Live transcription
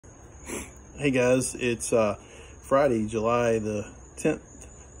Hey guys, it's Friday, July the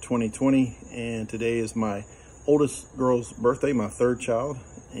 10th, 2020, and today is my oldest girl's birthday, my third child,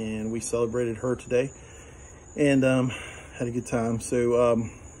 and we celebrated her today and had a good time. So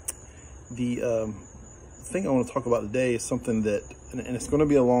the thing I want to talk about today is something that, and it's going to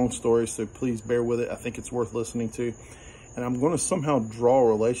be a long story, so please bear with it. I think it's worth listening to. And I'm going to somehow draw a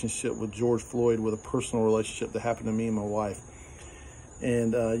relationship with George Floyd with a personal relationship that happened to me and my wife.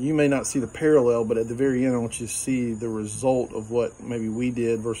 And you may not see the parallel, but at the very end, I want you to see the result of what maybe we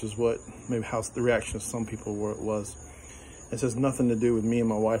did versus what maybe how the reaction of some people was. This has nothing to do with me and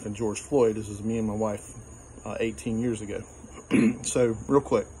my wife and George Floyd. This is me and my wife 18 years ago. So real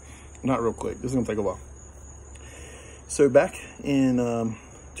quick, not real quick, this is going to take a while. So back in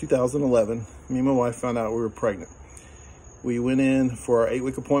 2011, me and my wife found out we were pregnant. We went in for our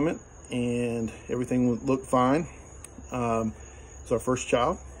 8-week appointment and everything looked fine. It's our first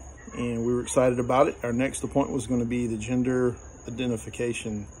child and we were excited about it. Our next appointment was going to be the gender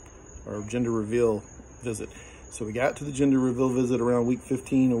identification or gender reveal visit. So we got to the gender reveal visit around week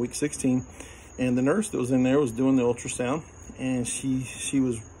 15 or week 16, and the nurse that was in there was doing the ultrasound, and she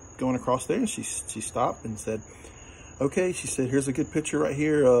was going across there and she stopped and said, okay, she said, here's a good picture right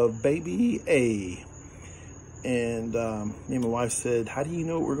here of baby A. And me and my wife said, how do you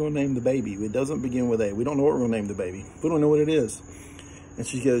know what we're going to name the baby? It doesn't begin with A. We don't know what we're going to name the baby. We don't know what it is. And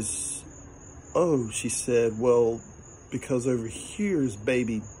she goes, oh, she said, well, because over here is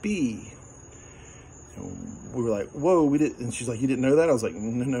baby B. And we were like, whoa, we didn't. And she's like, you didn't know that? I was like,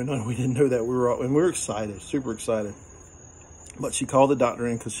 no, we didn't know that. And we were excited, super excited. But she called the doctor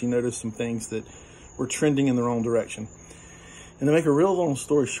in because she noticed some things that were trending in the wrong direction. And to make a real long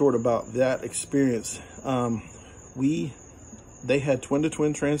story short about that experience, they had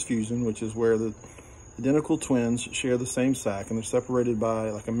twin-to-twin transfusion, which is where the identical twins share the same sac and they're separated by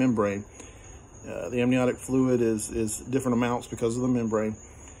like a membrane. The amniotic fluid is different amounts because of the membrane,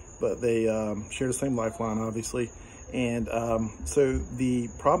 but they share the same lifeline, obviously. And so the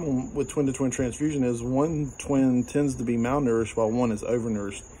problem with twin-to-twin transfusion is one twin tends to be malnourished while one is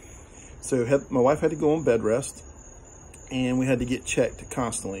overnourished. So my wife had to go on bed rest, and we had to get checked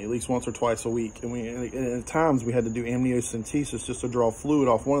constantly, at least once or twice a week. And at times we had to do amniocentesis just to draw fluid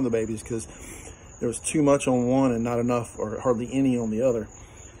off one of the babies because there was too much on one and not enough or hardly any on the other.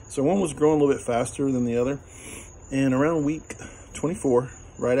 So one was growing a little bit faster than the other. And around week 24,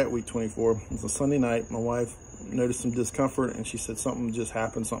 right at week 24, it was a Sunday night, my wife noticed some discomfort and she said, something just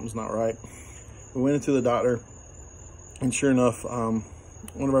happened, something's not right. We went into the doctor, and sure enough, one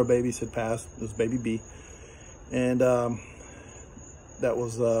of our babies had passed. It was baby B. And that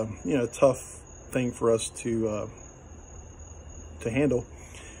was a tough thing for us to handle,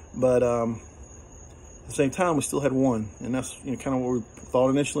 but at the same time we still had one, and that's kind of what we thought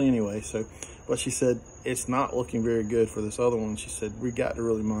initially anyway. So, but she said it's not looking very good for this other one. She said we got to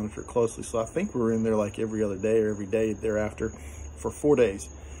really monitor it closely. So I think we were in there like every other day or every day thereafter for 4 days.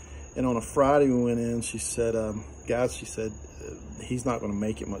 And on a Friday we went in. She said, guys, she said, he's not going to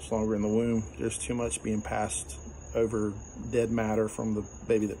make it much longer in the womb. There's too much being passed over dead matter from the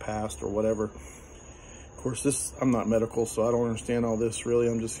baby that passed or whatever. Of course, I'm not medical, so I don't understand all this really.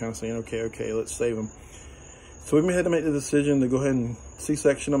 I'm just kind of saying, okay, let's save him. So we had to make the decision to go ahead and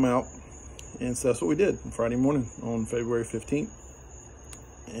C-section him out. And so that's what we did Friday morning on February 15th.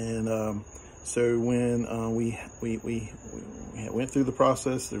 And so when we went through the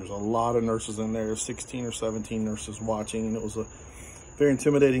process, there was a lot of nurses in there, 16 or 17 nurses watching, and it was a very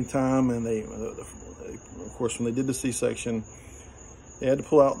intimidating time. And of course, when they did the C-section, they had to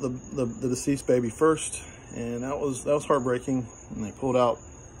pull out the deceased baby first, and that was heartbreaking. And they pulled out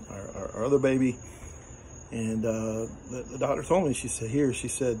our other baby, and the doctor told me, she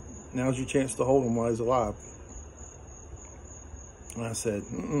said, now's your chance to hold him while he's alive. And I said,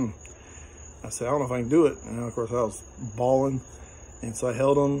 I said, I don't know if I can do it. And of course I was bawling. And so I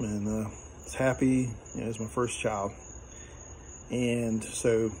held him and was happy. It was my first child. And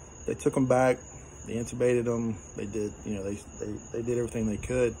so they took him back. They intubated him. They did, they did everything they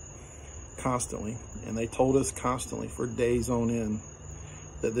could constantly. And they told us constantly for days on end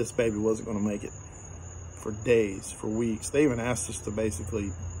that this baby wasn't going to make it. For days, for weeks. They even asked us to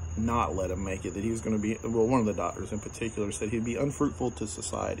basically not let him make it, that he was going to be, well, one of the doctors in particular said he'd be unfruitful to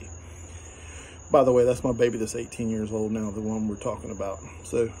society. By the way, that's my baby that's 18 years old now, the one we're talking about.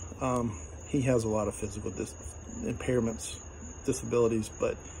 So he has a lot of physical impairments, disabilities,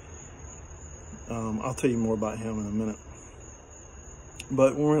 but I'll tell you more about him in a minute.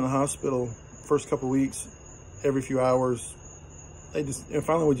 But when we were in the hospital, first couple of weeks, every few hours, and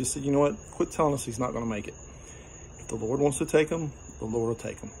finally we just said, you know what, quit telling us he's not going to make it. If the Lord wants to take him, the Lord will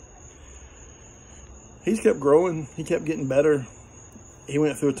take him. he's kept growing. He kept getting better. He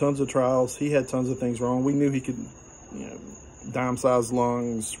went through tons of trials. He had tons of things wrong. We knew he could, you know, dime-sized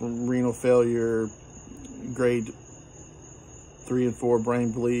lungs, renal failure, grade 3 and 4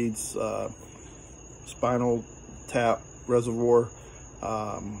 brain bleeds, spinal tap reservoir,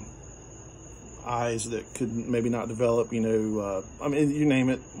 eyes that could maybe not develop, you know, I mean, you name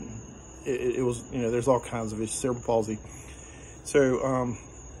it. It was, you know, there's all kinds of issues, cerebral palsy. So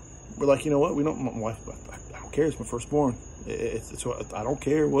we're like, you know what? We don't. My wife, I don't care. It's my firstborn. I don't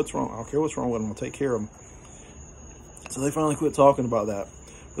care what's wrong. I don't care what's wrong with him. I'll take care of him. So they finally quit talking about that.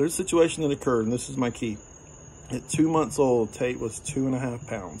 But there's a situation that occurred, and this is my key. At 2 months old, Tate was 2.5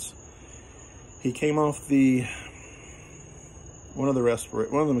 pounds. He came off one of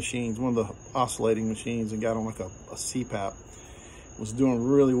the machines, one of the oscillating machines, and got on like a CPAP. Was doing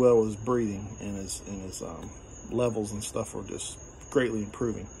really well with his breathing, and his levels and stuff were just greatly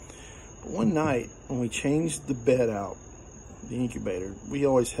improving. But one night when we changed the bed out, the incubator, we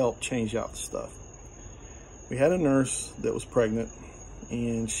always help change out the stuff. We had a nurse that was pregnant,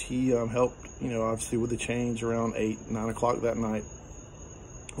 and she helped, you know, obviously with the change around 9 o'clock that night.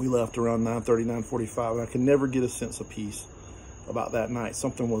 We left around 9:30, 9:45, and I could never get a sense of peace about that night.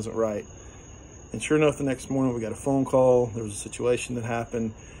 Something wasn't right. And sure enough, the next morning we got a phone call. There was a situation that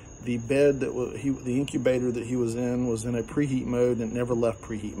happened. The bed the incubator that he was in a preheat mode, and it never left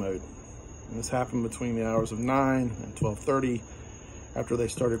preheat mode. And this happened between the hours of 9 and 12:30. After they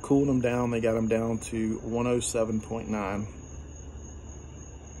started cooling him down, they got him down to 107.9.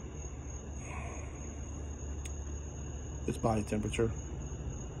 It's body temperature.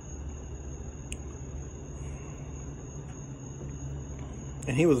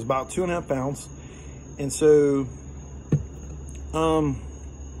 And he was about 2.5 pounds. And so,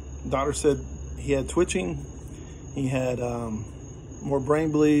 doctor said he had twitching, he had more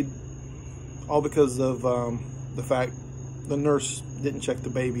brain bleed, all because of the fact the nurse didn't check the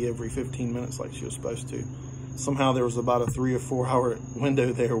baby every 15 minutes like she was supposed to. Somehow there was about a 3 or 4 hour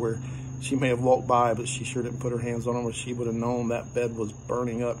window there where she may have walked by, but she sure didn't put her hands on him, or she would have known that bed was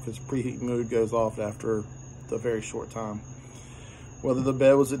burning up, because preheat mode goes off after a very short time. Whether the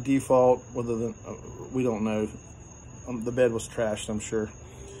bed was at default, we don't know. The bed was trashed, I'm sure.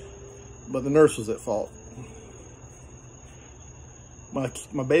 But the nurse was at fault.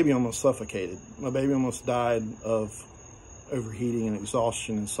 My baby almost suffocated. My baby almost died of overheating and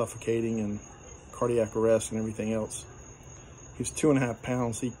exhaustion and suffocating and cardiac arrest and everything else. He was 2.5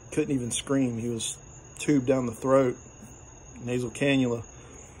 pounds. He couldn't even scream. He was tubed down the throat, nasal cannula,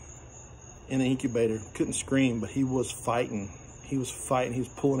 in the incubator. Couldn't scream, but he was fighting. He was fighting. He was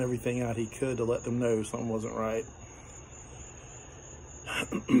pulling everything out he could to let them know something wasn't right.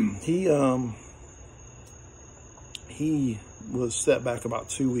 He was set back about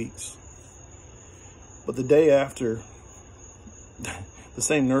 2 weeks. But the day after, the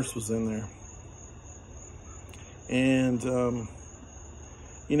same nurse was in there. And,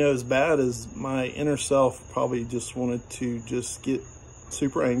 you know, as bad as my inner self probably just wanted to just get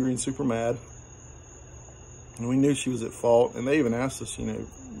super angry and super mad. And we knew she was at fault. And they even asked us, you know,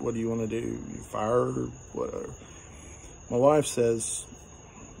 what do you want to do? You fire her or whatever. My wife says,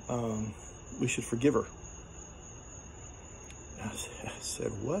 we should forgive her. I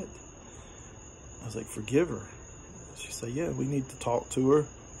said, what? I was like, forgive her. She said, yeah, we need to talk to her,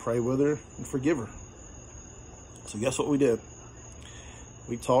 pray with her, and forgive her. So guess what we did?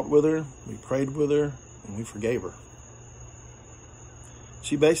 We talked with her, we prayed with her, and we forgave her.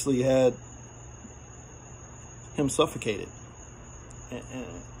 She basically had him suffocated.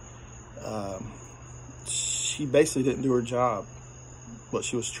 She basically didn't do her job, what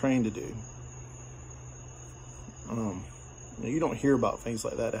she was trained to do. You don't hear about things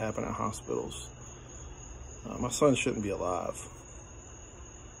like that happen at hospitals. My son shouldn't be alive.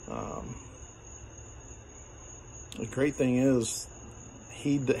 The great thing is,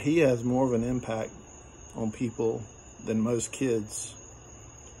 he has more of an impact on people than most kids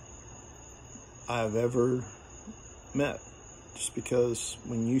I've ever met. Just because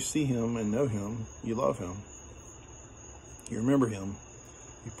when you see him and know him, you love him. You remember him.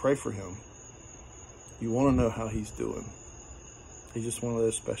 You pray for him. You want to know how he's doing. He's just one of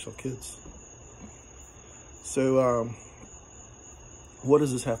those special kids. So, what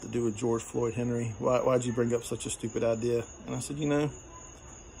does this have to do with George Floyd Henry? Why'd you bring up such a stupid idea? And I said, you know,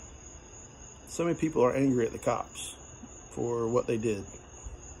 so many people are angry at the cops for what they did.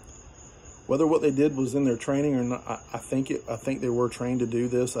 Whether what they did was in their training or not, I think they were trained to do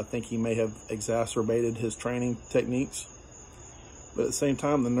this. I think he may have exacerbated his training techniques. But at the same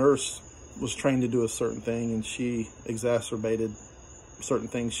time, the nurse was trained to do a certain thing, and she exacerbated certain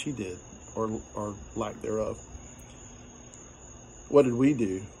things she did. or lack thereof. What did we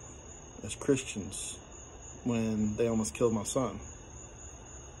do as Christians when they almost killed my son?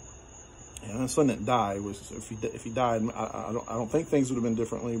 And my son didn't die. If he died, I don't think things would have been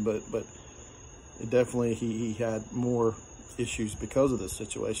differently, but it definitely he had more issues because of this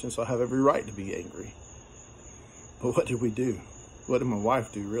situation. So I have every right to be angry. But what did we do? What did my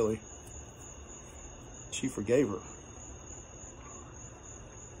wife do, really? She forgave her.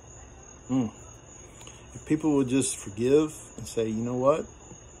 If people would just forgive and say, you know what,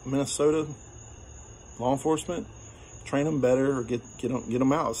 Minnesota law enforcement, train them better or get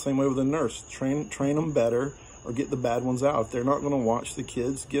them out. Same way with a nurse. Train them better or get the bad ones out. If they're not going to watch the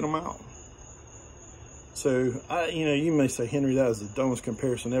kids, get them out. So, you may say, Henry, that is the dumbest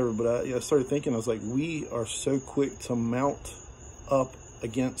comparison ever, but I started thinking, I was like, we are so quick to mount up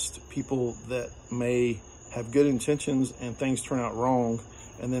against people that may have good intentions and things turn out wrong,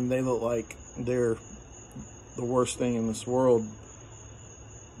 and then they look like they're the worst thing in this world.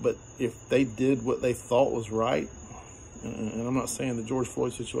 But if they did what they thought was right, and I'm not saying the George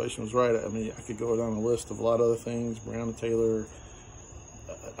Floyd situation was right. I mean, I could go down a list of a lot of other things, Breonna Taylor.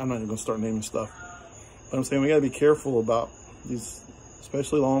 I'm not even going to start naming stuff. But I'm saying we got to be careful about these,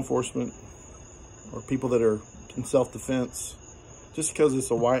 especially law enforcement or people that are in self-defense, just because it's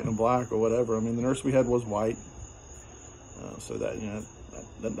a white and a black or whatever. I mean, the nurse we had was white, so that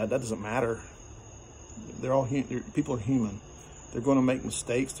that doesn't matter. They're all people are human. They're going to make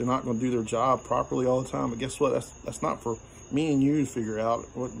mistakes. They're not going to do their job properly all the time. But guess what? That's not for me and you to figure out.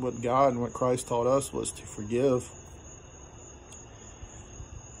 What God and what Christ taught us was to forgive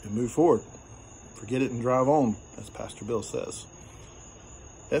and move forward. Forget it and drive on, as Pastor Bill says.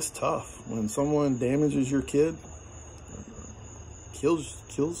 That's tough. When someone damages your kid,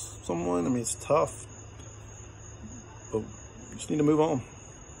 kills someone, I mean, it's tough. But you just need to move on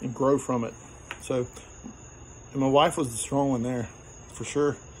and grow from it. So, and my wife was the strong one there, for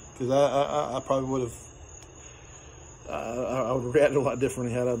sure. Because I probably would have, I would have reacted a lot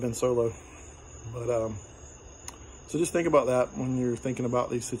differently had I been solo. But, so just think about that when you're thinking about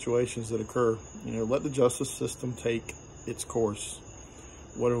these situations that occur. Let the justice system take its course.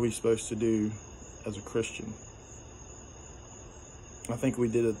 What are we supposed to do as a Christian? I think we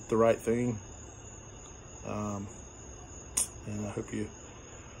did the right thing. And I hope you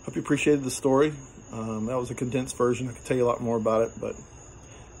appreciated the story. That was a condensed version. I could tell you a lot more about it, but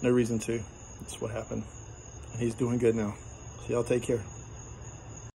no reason to. That's what happened. He's doing good now. So y'all take care.